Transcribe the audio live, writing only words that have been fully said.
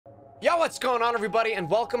Yo, what's going on, everybody, and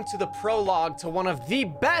welcome to the prologue to one of the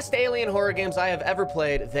best alien horror games I have ever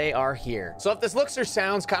played. They are here. So if this looks or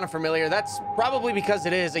sounds kind of familiar, that's probably because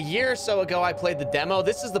it is. A year or so ago, I played the demo.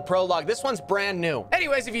 This is the prologue. This one's brand new.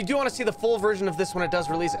 Anyways, if you do want to see the full version of this when it does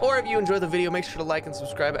release, or if you enjoy the video, make sure to like and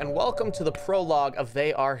subscribe, and welcome to the prologue of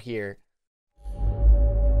They Are Here.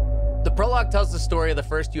 The prologue tells the story of the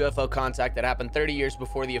first UFO contact that happened 30 years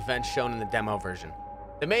before the event shown in the demo version.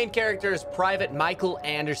 The main character is Private Michael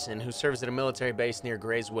Anderson, who serves at a military base near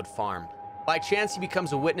Grayswood Farm. By chance, he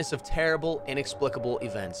becomes a witness of terrible, inexplicable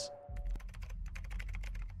events.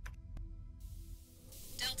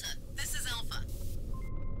 Delta, this is Alpha.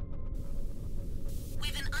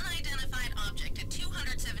 We've an unidentified object at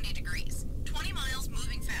 270 degrees, 20 miles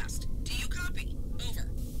moving fast. Do you copy?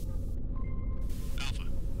 Over. Alpha,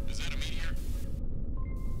 is that a meteor?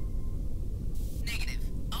 Negative.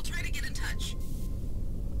 I'll try to get in touch.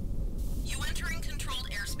 You entering controlled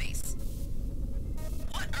airspace.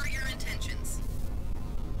 What are your intentions?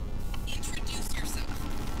 Introduce yourself.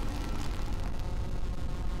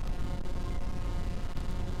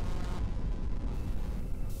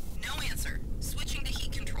 No answer. Switching to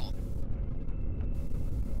heat control.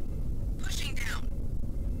 Pushing down.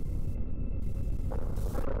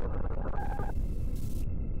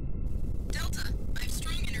 Delta, I've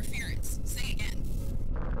strong interference. Say again.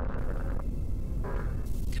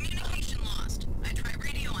 Communication lost. I try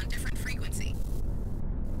radio on different frequency.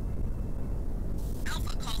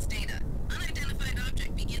 Alpha calls data. Unidentified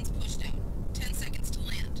object begins pushdown. 10 seconds to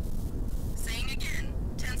land. Saying again.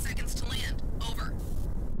 10 seconds to land. Over.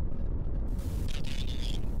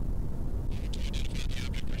 To identify the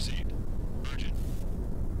object received. Urgent.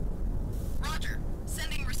 Roger.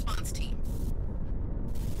 Sending response team.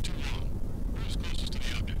 Too long. Who's closest to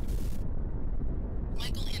the object?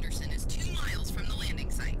 Michael Anderson is 2 miles from the landing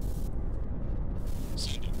site.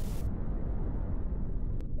 Send it.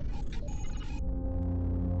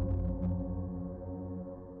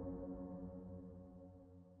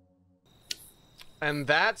 And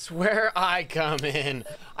that's where I come in.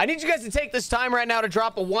 I need you guys to take this time right now to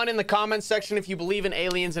drop a 1 in the comments section if you believe in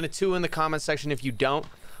aliens, and a 2 in the comments section if you don't.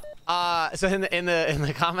 So in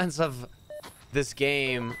the comments of this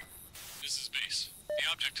game, This is base.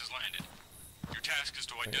 The object has landed. Your task is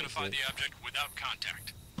to identify the object without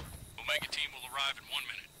contact. Omega team will arrive in 1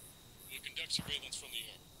 minute. We'll conduct surveillance from the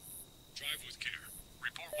air. Drive with care.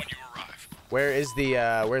 Report when you arrive.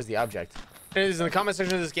 where's the object? It is in the comment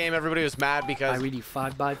section of this game. Everybody was mad I because read you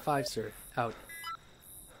 5 by 5, sir. Out.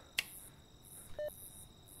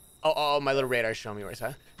 oh, my little radar's showing me where it's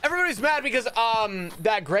at. Everybody's mad because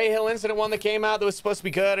that Gray Hill incident one that came out that was supposed to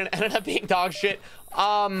be good and ended up being dog shit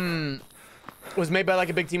was made by like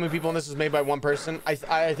a big team of people, and this was made by one person.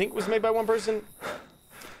 I think it was made by one person.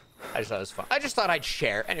 I just thought it was fun. I just thought I'd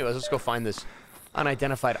share. Anyways, let's go find this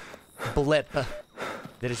unidentified blip that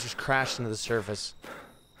has just crashed into the surface.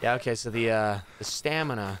 Yeah, okay, so the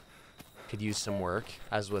stamina could use some work,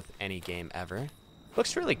 as with any game ever.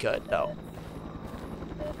 Looks really good, though.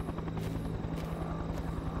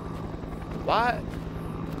 What?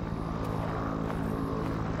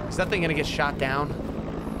 Is that thing gonna get shot down?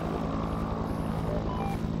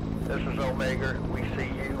 This is Omega. We see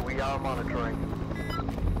you. We are monitoring.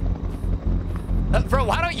 Bro,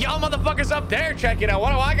 why don't y'all motherfuckers up there check it out?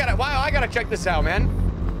 Why do I gotta check this out, man?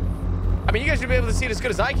 I mean, you guys should be able to see it as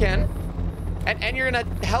good as I can. And you're in a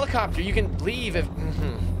helicopter. You can leave if...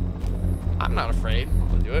 I'm not afraid.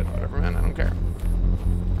 I'll do it. Whatever, man. I don't care.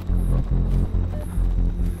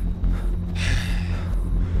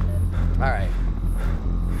 Alright.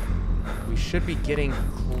 We should be getting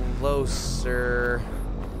closer.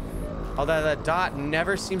 Although that dot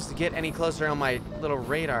never seems to get any closer on my little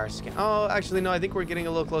radar scan. Oh, actually, no. I think we're getting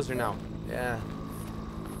a little closer now. Yeah.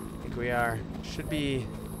 I think we are. Should be...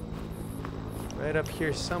 right up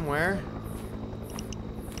here somewhere.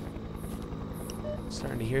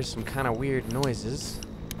 Starting to hear some kind of weird noises.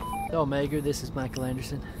 Omega, this is Michael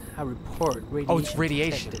Anderson. I report radiation. Oh, it's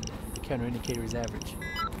radiation. Detected. The counter indicator is average.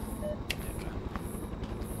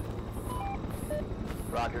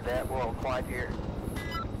 Roger that. We're all quiet here.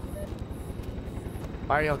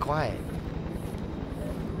 Why are y'all quiet?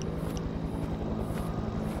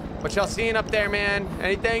 What y'all seeing up there, man?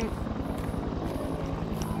 Anything?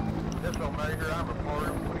 This is Omega. I'm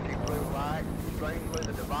reporting. We see blue light. Strangely,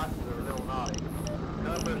 the devices are a little naughty.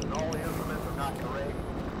 Numbers and all the instruments are not correct.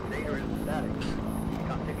 Data is static.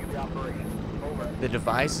 Continue the operation. Over. The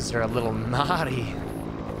devices are a little naughty.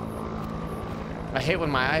 I hate when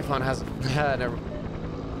my iPhone has... never...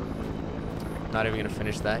 Not even gonna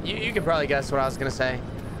finish that. You can probably guess what I was gonna say.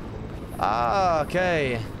 Ah,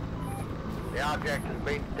 okay. The object is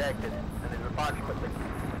being detected and is approximately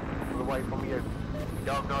away from you.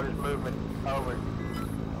 Don't notice movement. Over.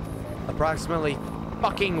 Approximately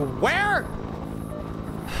fucking where?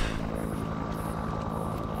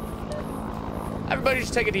 Everybody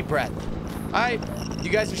just take a deep breath. You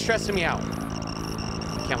guys are stressing me out.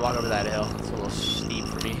 I can't walk over that hill. It's a little steep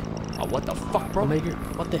for me. Oh, what the fuck, bro? Omega,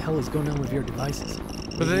 what the hell is going on with your devices?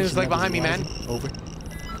 But then it's like behind me, man. Over.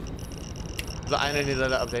 I didn't need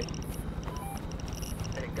that update.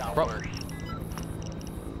 It got Bro. worse.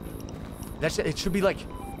 It should be like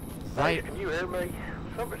right. Can you hear me?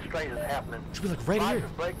 Something strange is happening. It should be like right here.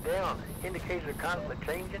 Devices break down. Indicators are constantly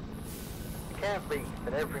changing. It can't be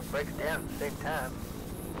that everything breaks down at the same time.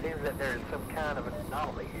 It seems that there is some kind of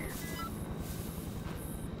anomaly here.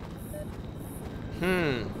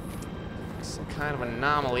 Some kind of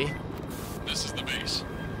anomaly. This is the base.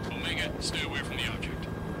 Omega, stay away from the object.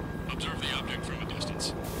 Observe the object from a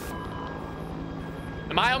distance.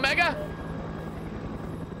 Am I Omega?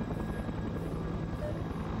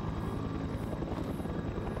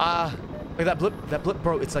 Look at that blip,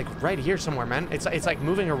 bro. It's like right here somewhere, man. It's like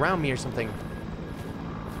moving around me or something.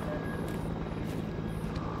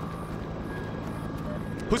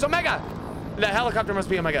 Who's Omega? That helicopter must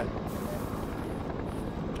be Omega.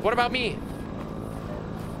 What about me?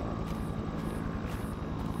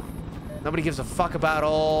 Nobody gives a fuck about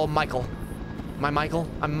old Michael. Am I Michael?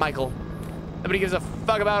 I'm Michael. Nobody gives a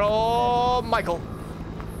fuck about old Michael.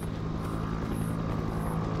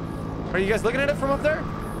 Are you guys looking at it from up there?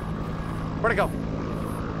 Where'd it go?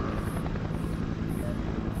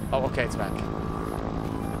 Oh, okay, it's back.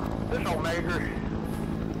 This Omega,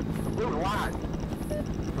 the blue light.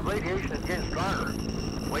 The radiation is getting stronger.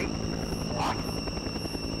 Wait. What?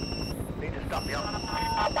 Need to stop the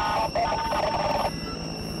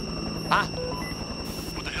Ah!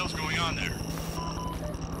 What the hell's going on there?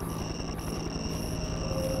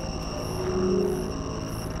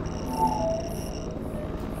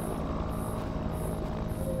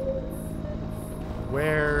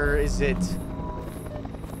 Where is it?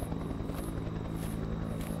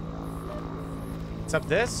 It's up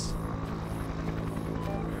this?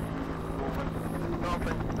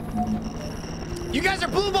 You guys are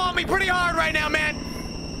blue balling me pretty hard right now, man.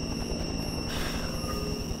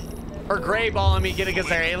 Or gray balling me, get against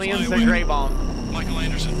their aliens. They're gray balling. Michael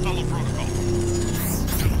Anderson, follow protocol.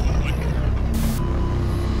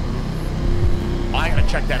 I gotta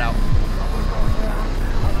check that out.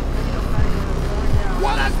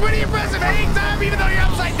 Well, that's pretty impressive. Hang time, even though you're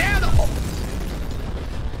upside down. Oh.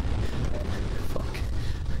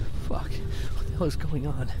 Fuck. What the hell is going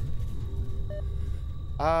on?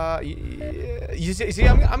 You see,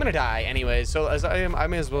 I'm gonna die anyways. So as I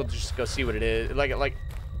may as well just go see what it is. Like,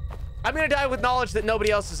 I'm gonna die with knowledge that nobody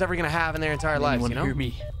else is ever gonna have in their entire lives. You know? Hear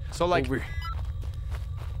me? So like, Over.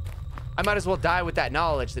 I might as well die with that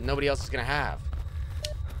knowledge that nobody else is gonna have.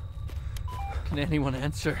 Can anyone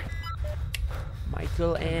answer?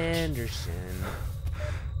 Michael Anderson.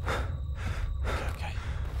 Okay.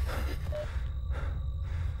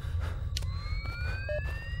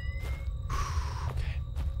 Okay.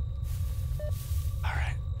 All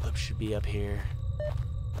right. Blip should be up here.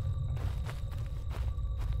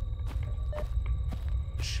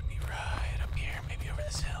 Should be right up here, maybe over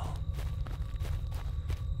this hill.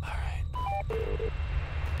 All right.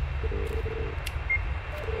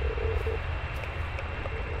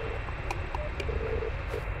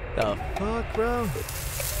 The fuck, bro?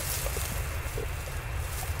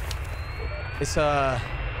 It's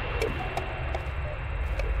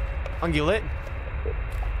ungulate.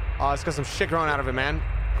 Oh, it's got some shit growing out of it, man.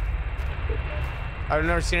 I've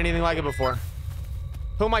never seen anything like it before.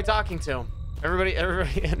 Who am I talking to? Everybody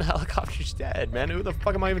in the helicopter's dead, man. Who the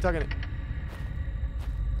fuck am I even talking to?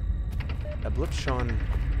 That blip's showing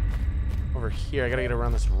over here. I gotta get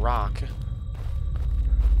around this rock.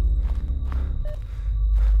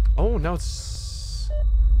 Oh, no, it's...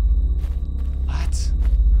 What?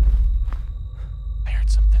 I heard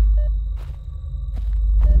something.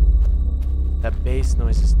 That bass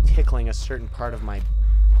noise is tickling a certain part of my...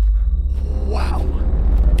 Wow.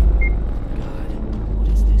 God, what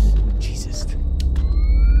is this? Jesus.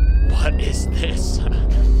 What is this?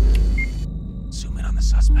 Zoom in on the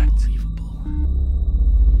suspect. Unbelievable.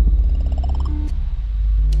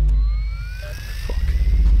 Fuck.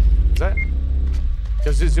 Is that...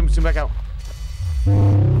 Yo, zoom back out.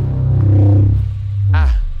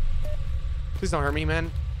 Ah. Please don't hurt me,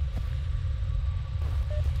 man.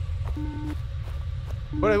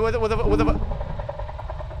 What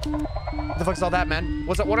the fuck's all that, man?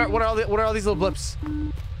 What's up? What are all these little blips?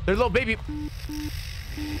 They're little baby.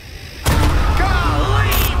 Golly,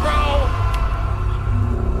 bro!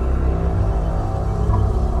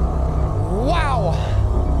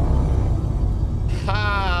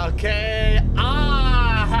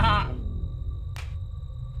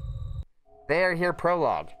 They Are Here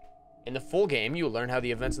Prologue. In the full game, you will learn how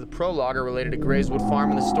the events of the prologue are related to Grayswood Farm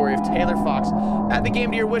and the story of Taylor Fox. Add the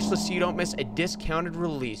game to your wish list so you don't miss a discounted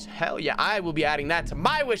release. Hell yeah, I will be adding that to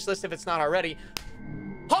my wish list if it's not already.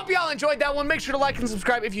 Hope y'all enjoyed that one. Make sure to like and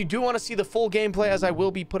subscribe if you do want to see the full gameplay, as I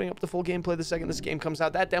will be putting up the full gameplay the second this game comes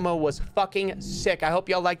out. That demo was fucking sick. I hope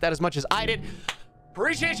y'all liked that as much as I did.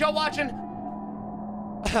 Appreciate y'all watching.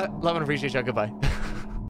 Love and appreciate y'all. Goodbye.